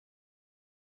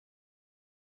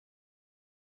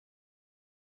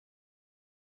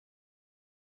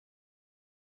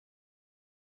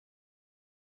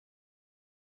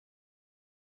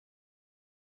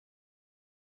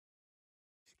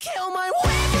Kill my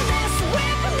weakness,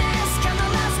 weakness. Can the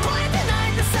last point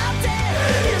tonight the something?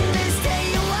 Can they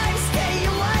stay alive,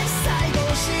最後を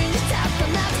信じたく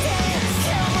なくて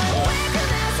Kill my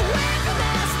weakness,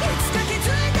 weakness. いつか気づ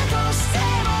いたとして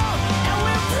も I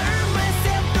will burn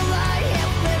myself alive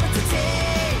and live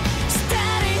today.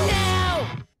 Starting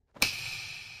now.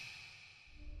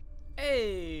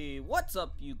 Hey, what's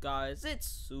up, you guys? It's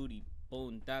Sooty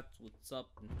Bone. That's what's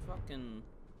up. And fucking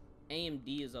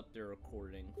AMD is up there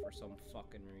recording for some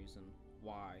fucking reason.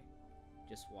 Why?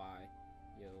 Just why?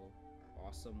 Yo,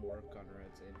 awesome work on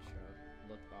Red's intro.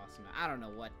 Looked awesome. I don't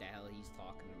know what the hell he's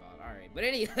talking about. Alright, but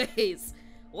anyways,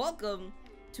 welcome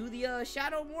to the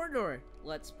Shadow Mordor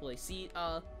Let's Play. See,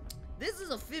 this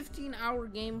is a 15-hour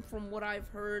game from what I've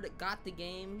heard. Got the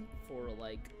game for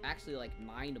actually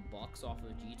 $9 off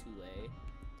of G2A.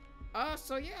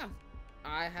 So yeah,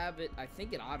 I have it. I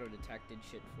think it auto-detected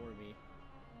shit for me.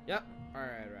 Yep.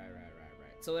 Alright.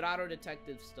 So it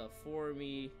auto-detected stuff for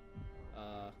me.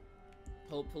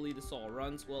 Hopefully this all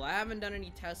runs well. I haven't done any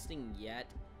testing yet.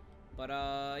 But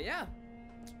yeah.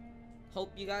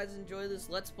 Hope you guys enjoy this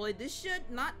Let's Play. This should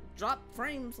not drop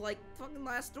frames like fucking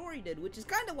last story did, which is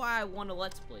kind of why I want to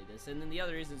Let's Play this. And then the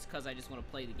other reason is because I just want to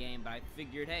play the game, but I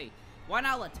figured, hey, why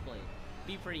not Let's Play it?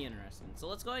 Be pretty interesting. So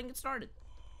let's go ahead and get started.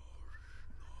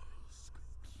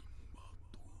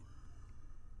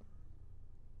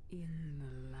 In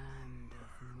the land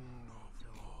of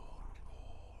Mordor,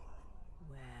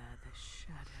 where the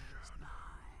shadows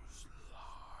lie.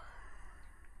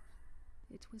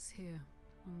 It was here,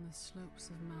 on the slopes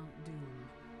of Mount Doom,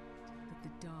 that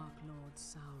the Dark Lord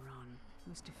Sauron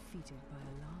was defeated by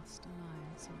a last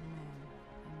alliance of men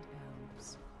and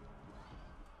elves.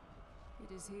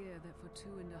 It is here that for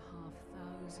 2,500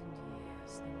 years the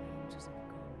rangers of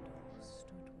Gondor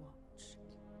stood watch,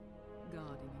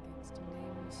 guarding against a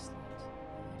nameless threat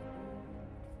they had all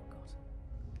but forgotten.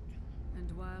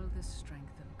 And while the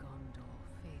strength of Gondor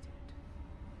faded,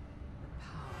 the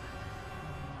power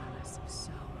and malice of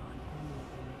Sauron grew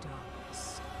in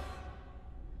darkness.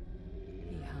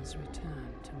 He has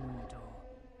returned to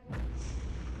Mordor.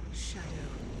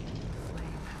 Shadow and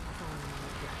flame have fallen on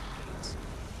the Black Gate,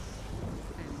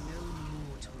 and no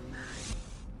mortal man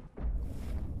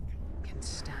can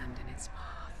stand in its path.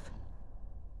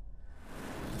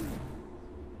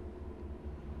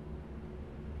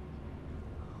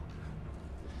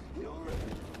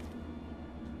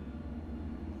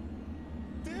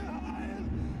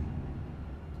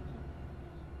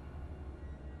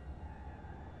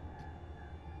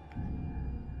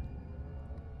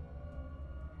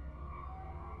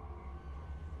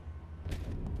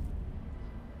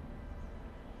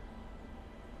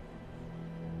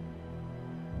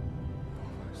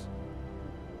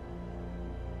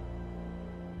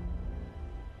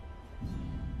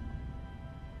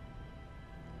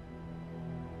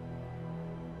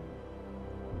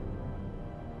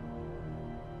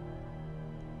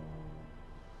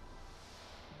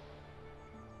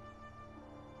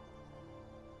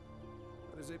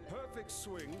 Is a perfect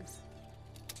swing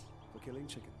for killing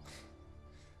chicken.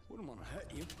 Wouldn't want to hurt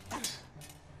you.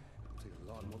 It'll take a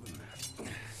lot more than that.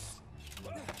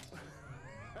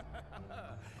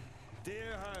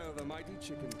 Dear Hyle, the mighty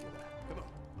chicken killer.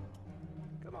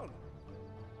 Come on.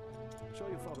 Show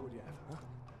your father what you have,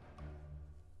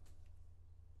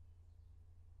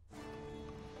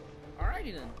 huh?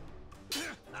 Alrighty then.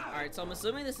 Alright, so I'm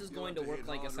assuming this is going to work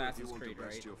like Assassin's Creed,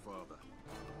 right?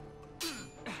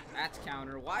 That's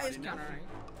counter. Why is counter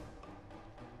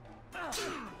right?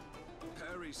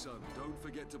 Parry, son. Don't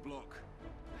forget to block.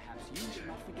 Perhaps you should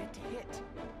not forget to hit.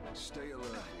 Stay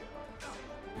alert.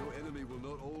 Your enemy will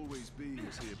not always be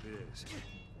as he appears.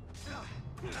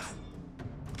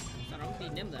 So don't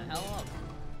beat him the hell up.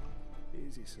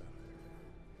 Easy, son.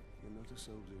 You're not a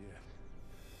soldier yet.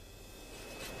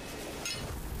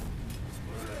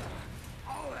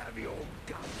 I'll have your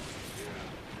gun.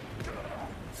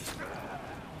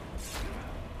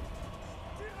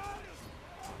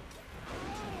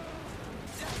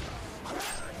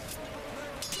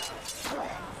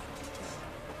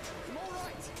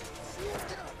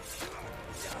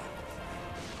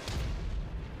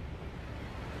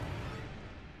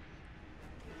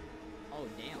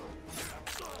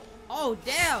 Oh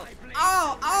damn!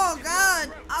 Oh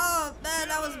god! Oh man,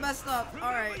 that was messed up.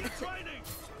 All right.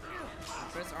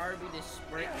 Press RB to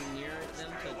sprint near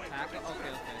them to attack.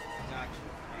 Okay, gotcha.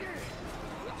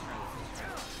 Let's try.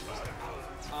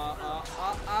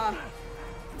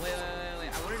 Wait. I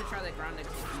wanted to try that ground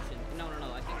execution. No.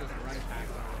 I think it was a run attack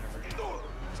or whatever.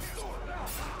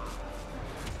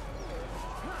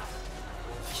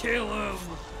 Kill him!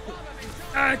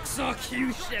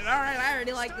 Execution! Alright, I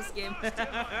already like this game.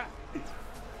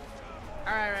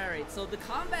 Alright. So the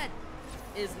combat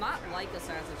is not like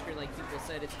Assassin's Creed like people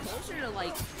said. It's closer to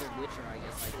like The Witcher, I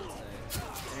guess I could say,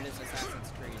 than it is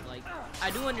Assassin's Creed. Like,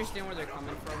 I do understand where they're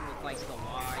coming from with like the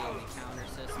Y and the counter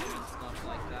system and stuff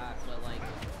like that, but like,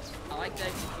 I like the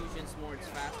execution's more, it's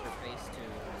faster paced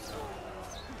too, so.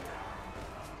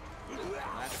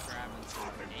 That's grabbing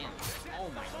super damn.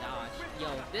 Oh my gosh. Yo,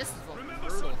 this is fucking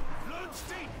brutal.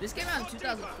 This came out in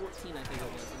 2014, I think it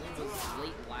was. I think it was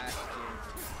late last year.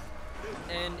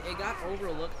 And it got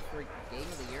overlooked for Game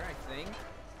of the Year, I think.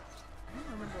 I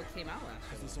don't remember what came out last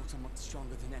year. These orcs are much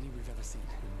stronger than any we've ever seen.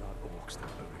 They're not orcs,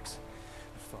 they're lyrics.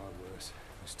 They're far worse.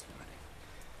 There's too many.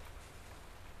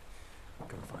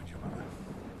 Go find your mother.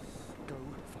 Go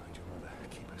find your mother.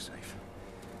 Keep her safe.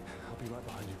 I'll be right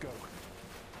behind you. Go.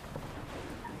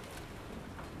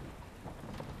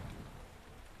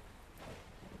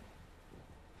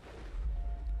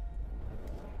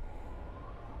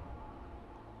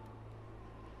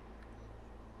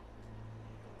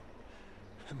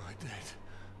 Am I dead?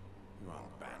 You are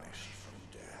banished from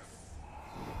death.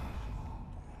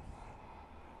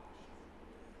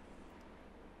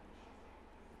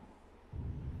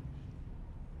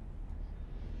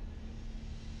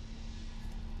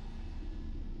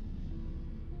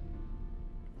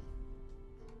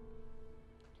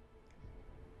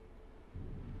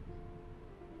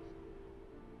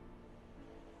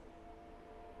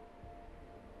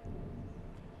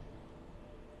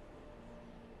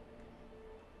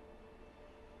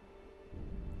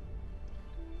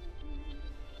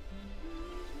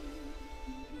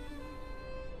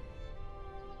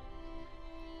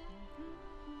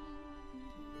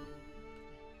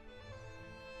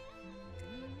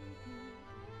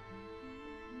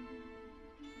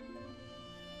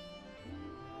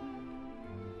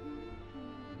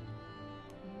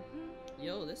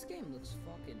 Yo, this game looks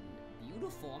fucking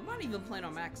beautiful. I'm not even playing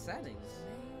on max settings.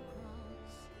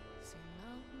 See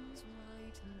mountains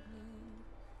white and blue,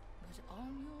 but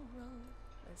on your road,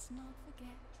 let's not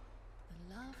forget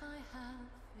the love I have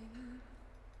for you.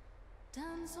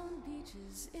 Dance on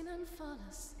beaches in and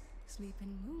us, sleep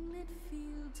in moonlit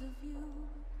fields of you.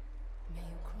 May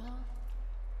you crawl.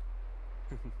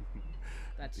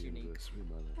 That's The unique. anniversary,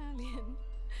 mother. Alien,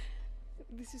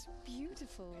 this is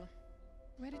beautiful.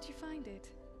 Where did you find it?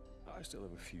 I still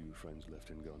have a few friends left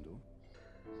in Gondor.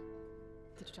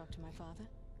 Did you talk to my father?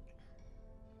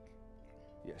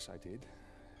 Yes, I did.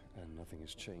 And nothing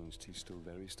has changed. He's still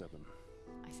very stubborn.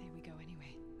 I say we go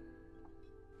anyway.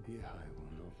 Here I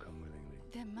will not come willingly.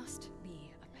 There must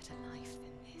be a better life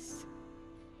than this.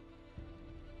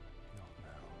 Not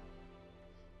now.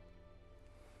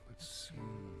 But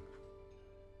soon.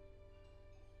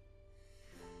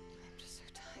 I'm just so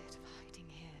tired of hiding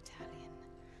here, Talion.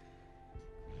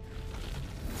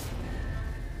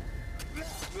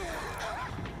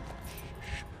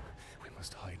 We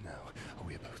must hide now, or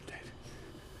we are both dead.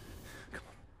 Come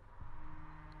on.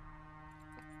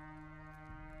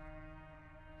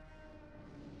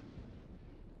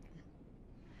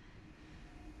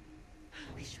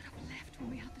 We should have left when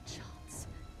we had the chance.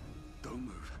 Don't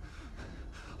move.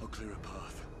 I'll clear a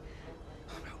path.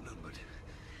 I'm outnumbered.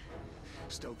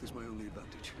 Stealth is my only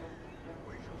advantage.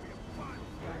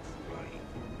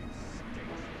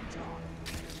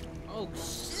 Oh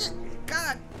shit!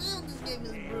 God damn, this game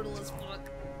is brutal as fuck.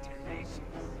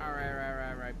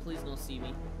 Alright. Please don't see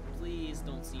me. Please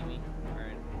don't see me.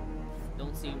 Alright.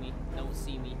 Don't see me. Don't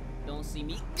see me. Don't see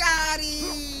me. Got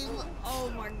him! Oh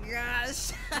my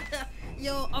gosh.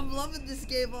 Yo, I'm loving this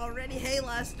game already. Hey,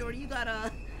 Last Door, you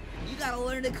gotta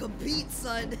learn to compete,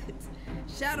 son.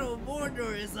 Shadow of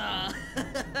Mordor is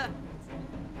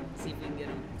see if we can get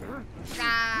him.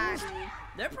 God.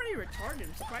 They're pretty retarded.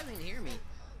 I'm surprised they didn't hear me.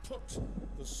 Put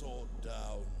the sword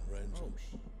down, Ranger.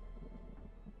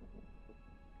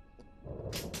 Oh,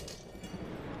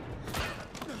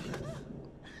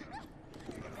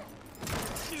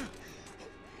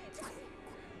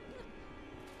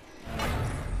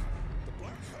 The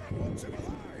Black Hand wants him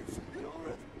alive.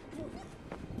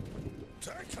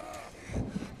 Take her.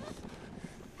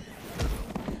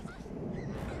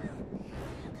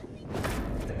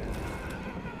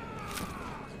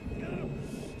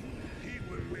 He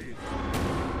will live.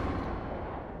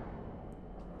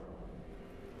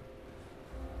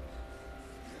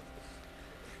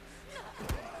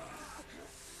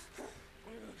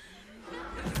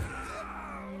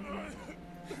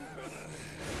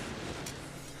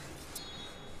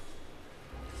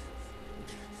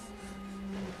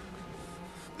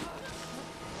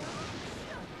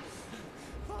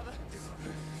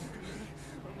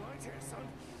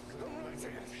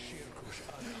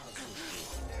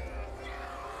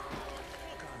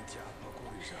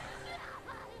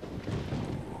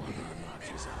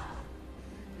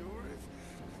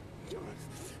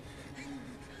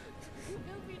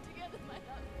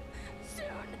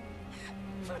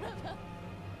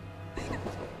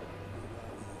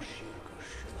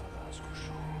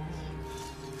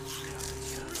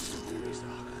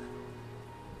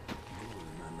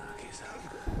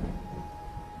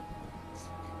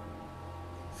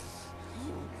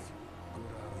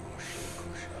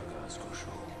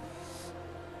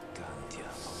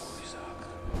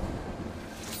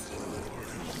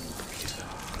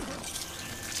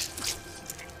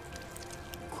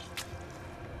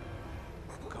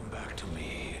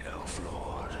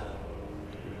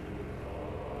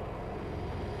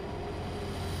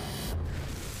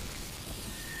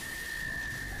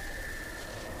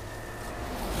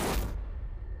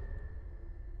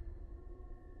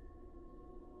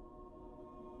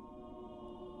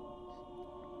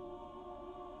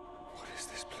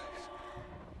 this place.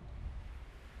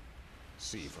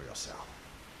 See for yourself.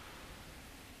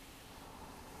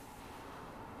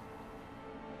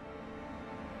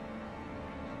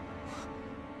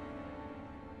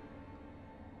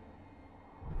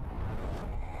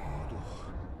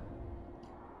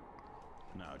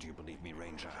 Now, do you believe me,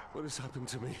 Ranger? What has happened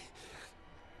to me?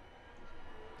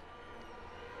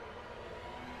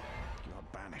 You are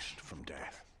banished from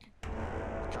death.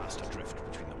 Cast adrift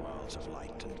between the worlds of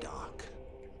light and dark.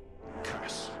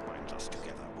 Curse binds us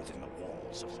together within the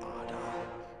walls of Ardar.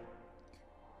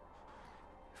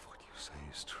 If what you say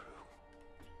is true,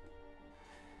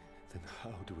 then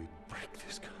how do we break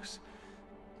this curse?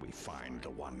 We find the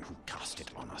one who cast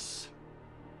it on us.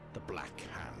 The Black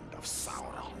Hand of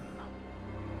Sauron.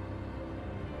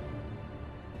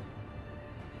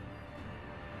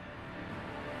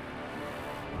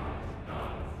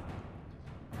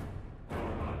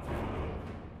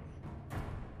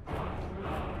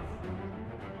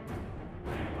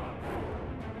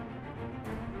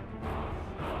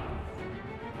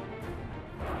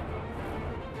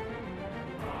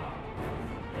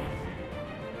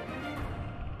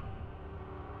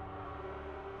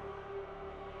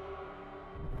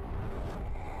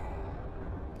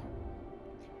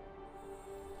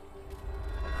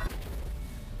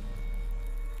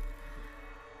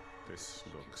 This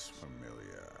looks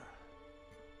familiar.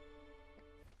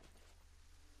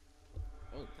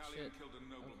 Oh Talion shit. killed a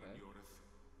nobleman, Okay. Yorith.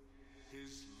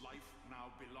 His life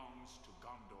now belongs to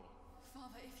Gondor.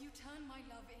 Father, if you turn my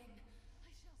love in, I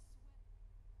shall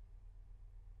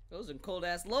swear. Those are cold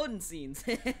ass loading scenes.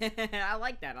 I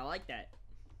like that. I like that.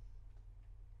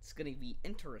 It's gonna be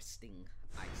interesting.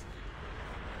 I see.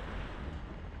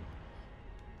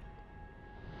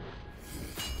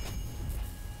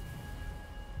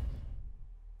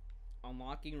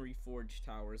 Unlocking Reforged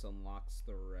Towers unlocks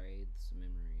the Wraith's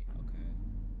memory. Okay.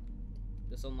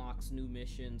 This unlocks new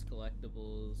missions,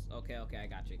 collectibles. Okay, I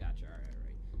got you.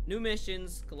 Alright. New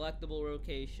missions, collectible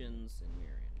locations, and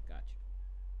Miriam. Gotcha.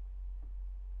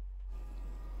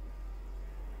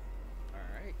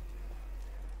 Alright.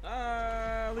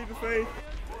 Leap of faith.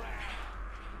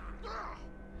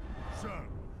 Son,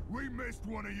 we missed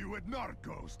one of you at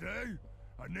Narcos, eh?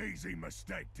 An easy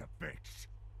mistake to fix.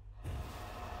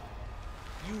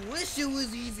 You wish it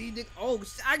was easy to— oh,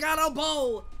 I got a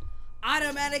bow!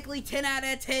 Automatically 10 out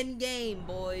of 10 game,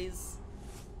 boys.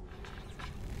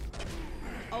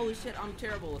 Oh shit, I'm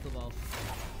terrible with the bow.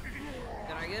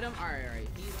 Did I get him? Alright,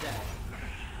 he's dead.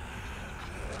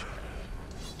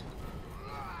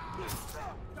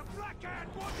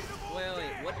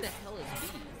 Wait, what the hell is B?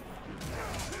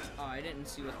 Oh, I didn't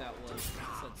see what that was. It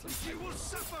said something. You will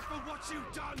suffer for what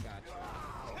you've done! Gotcha.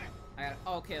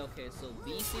 Okay, so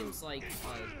B seems like a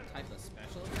type of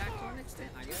special attack to an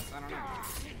extent, I guess? I don't know.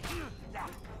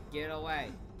 Get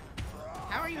away.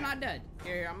 How are you not dead?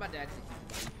 Here, I'm about to execute you.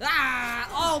 Ah!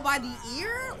 Oh, by the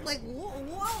ear? Like,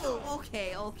 whoa,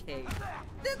 okay.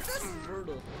 This is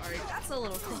brutal. Alright, that's a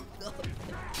little fucked up.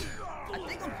 I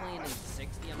think I'm playing in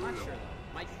 60, I'm not sure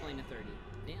though. Might be playing in 30.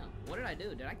 Damn, what did I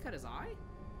do? Did I cut his eye? I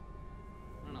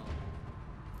don't know.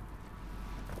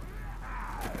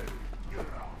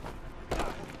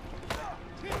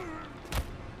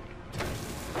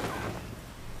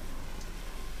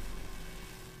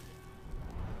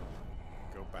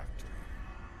 Go back to him.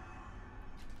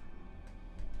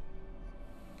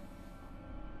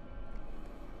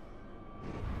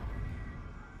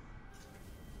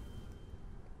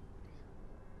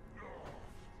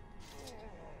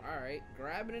 Alright,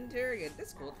 grab and interrogate.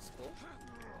 That's cool.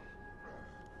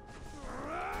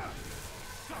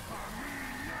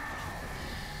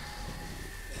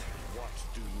 What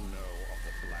do you know of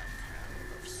the Black Hand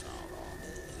of Sauron?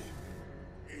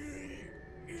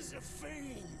 He is a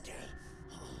fiend.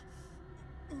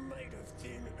 Made of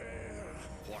thin air.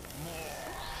 What more?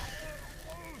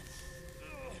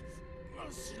 A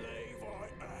slave I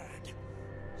had.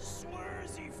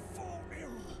 Swears he fought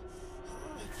him.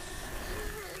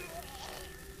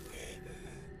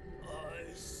 I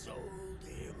sold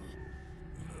him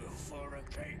for a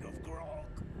keg of grog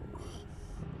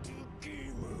to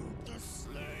Gimuk the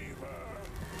slaver.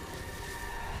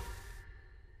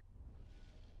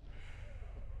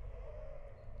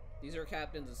 These are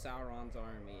captains of Sauron's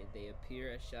army. They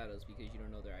appear as shadows because you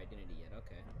don't know their identity yet.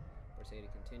 Okay. Press A to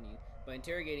continue. By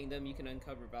interrogating them, you can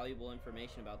uncover valuable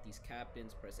information about these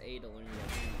captains. Press A to learn the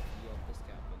identity of this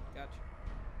captain. Gotcha.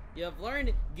 You have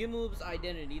learned Gimub's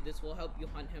identity. This will help you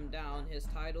hunt him down. His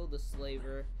title, the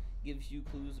Slaver, gives you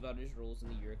clues about his roles in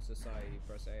the Yurk society.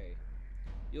 Press A.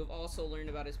 You have also learned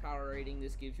about his power rating.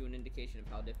 This gives you an indication of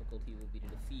how difficult he will be to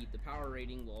defeat. The power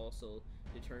rating will also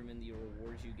determine the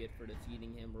rewards you get for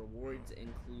defeating him. Rewards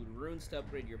include runes to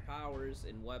upgrade your powers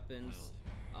and weapons,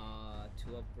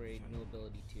 to upgrade new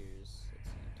ability tiers. Let's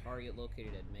see. Target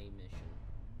located at main mission.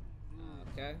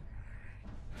 Okay.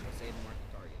 Save and mark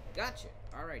the target. Gotcha.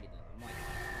 Alrighty then. I'm like.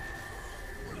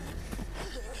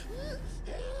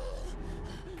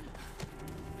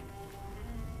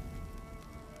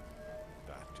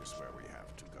 That is where we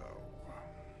have to go.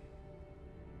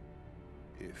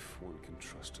 If one can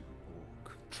trust an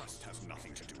orc. Trust has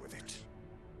nothing to do with it.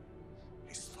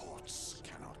 His thoughts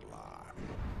cannot lie.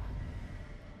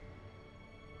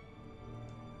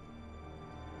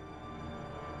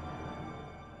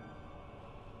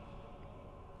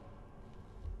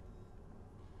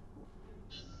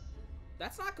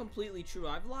 That's not completely true.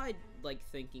 I've lied, like,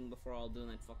 thinking before all doing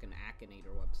that fucking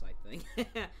Akinator website thing.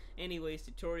 Anyways,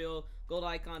 tutorial. Gold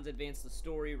icons advance the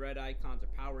story. Red icons are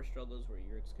power struggles where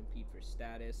Yurks compete for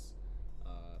status.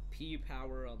 P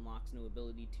power unlocks new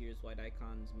ability tiers. White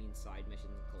icons mean side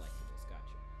missions and collectibles.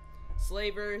 Gotcha.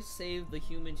 Slaver, save the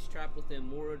humans trapped within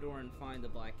Mordor and find the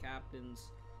Black Captains.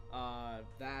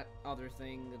 That other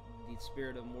thing, the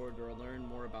spirit of Mordor. Learn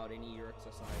more about any Yurk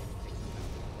society and take them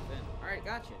back within. Alright,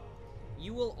 gotcha.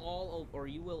 You will all,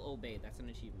 you will obey. That's an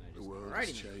achievement. The world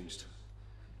has changed.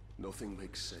 Nothing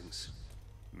makes sense.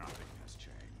 Nothing has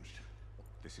changed.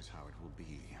 This is how it will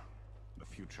be. The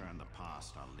future and the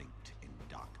past are linked in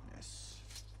darkness.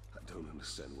 I don't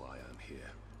understand why I'm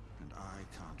here. And I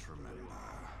can't remember.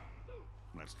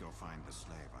 Let's go find the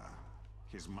slaver.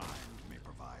 His mind may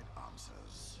provide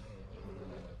answers.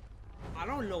 I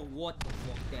don't know what the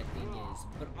fuck that thing is,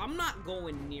 but I'm not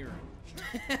going near him.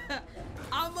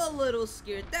 I'm a little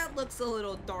scared. That looks a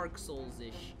little Dark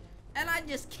Souls-ish. And I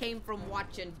just came from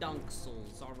watching Dunk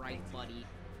Souls, alright, buddy?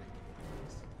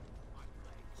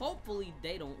 Hopefully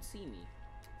they don't see me.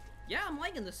 Yeah, I'm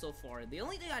liking this so far. The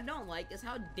only thing I don't like is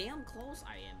how damn close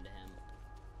I am to him.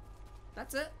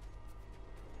 That's it.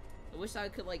 I wish I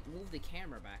could, like, move the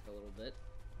camera back a little bit.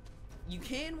 You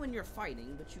can when you're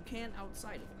fighting, but you can't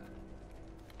outside of that.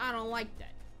 I don't like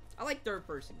that. I like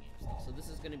third-person games, though, so this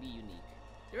is gonna be unique.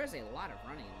 There is a lot of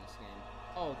running in this game.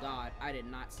 Oh, God, I did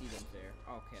not see them there.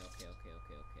 Okay.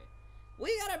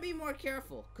 We gotta be more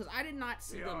careful, because I did not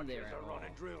see them there at all.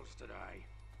 running drills today.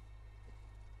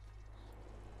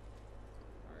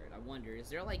 Alright, I wonder, is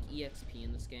there, like, EXP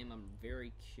in this game? I'm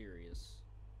very curious.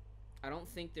 I don't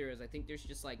think there is. I think there's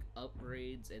just, like,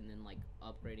 upgrades and then, like,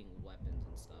 upgrading weapons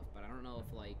and stuff. But I don't know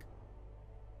if, like,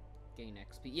 gain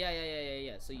XP.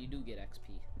 Yeah. So you do get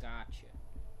XP. Gotcha.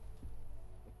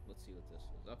 Let's see what this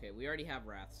is. Okay, we already have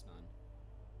Wraths done.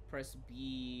 Press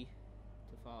B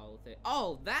to follow with it.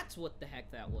 Oh, that's what the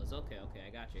heck that was. Okay, I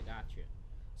gotcha.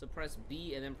 So press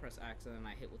B and then press X and then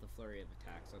I hit with a flurry of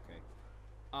attacks. Okay.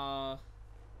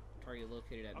 Target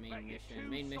located at main mission.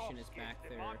 Main mission is back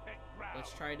there.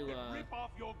 Let's try to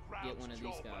get one of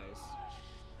these guys.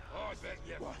 I bet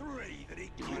you three that he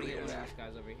I want to get one of these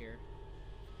guys over here.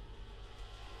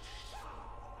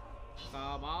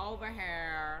 Come over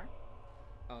here.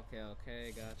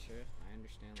 Okay, gotcha. I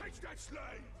understand. Catch that slave!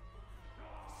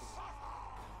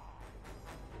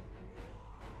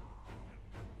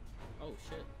 Oh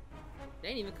shit. They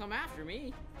didn't even come after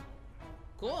me.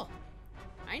 Cool.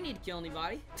 I ain't need to kill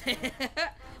anybody.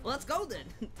 Let's go then.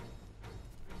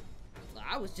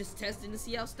 I was just testing to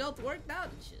see how stealth worked out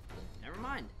and shit. Never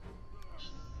mind.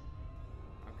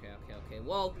 Okay.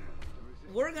 Well,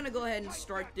 we're gonna go ahead and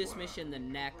start this mission the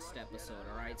next episode,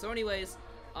 alright? So anyways,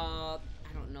 I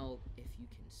don't know if you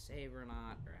can save or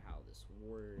not, or how this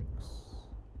works.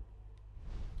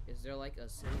 Is there like a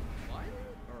save button?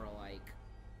 Or like,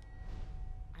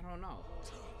 I don't know.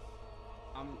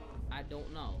 I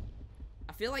don't know.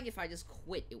 I feel like if I just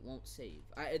quit, it won't save.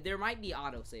 There might be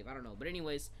autosave, I don't know. But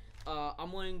anyways,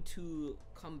 I'm going to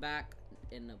come back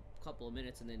in a couple of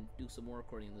minutes and then do some more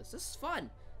recording of this. This is fun.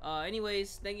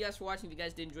 Anyways, thank you guys for watching. If you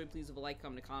guys did enjoy, please leave a like,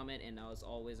 comment, and comment. And as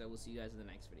always, I will see you guys in the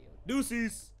next video.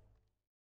 Deuces!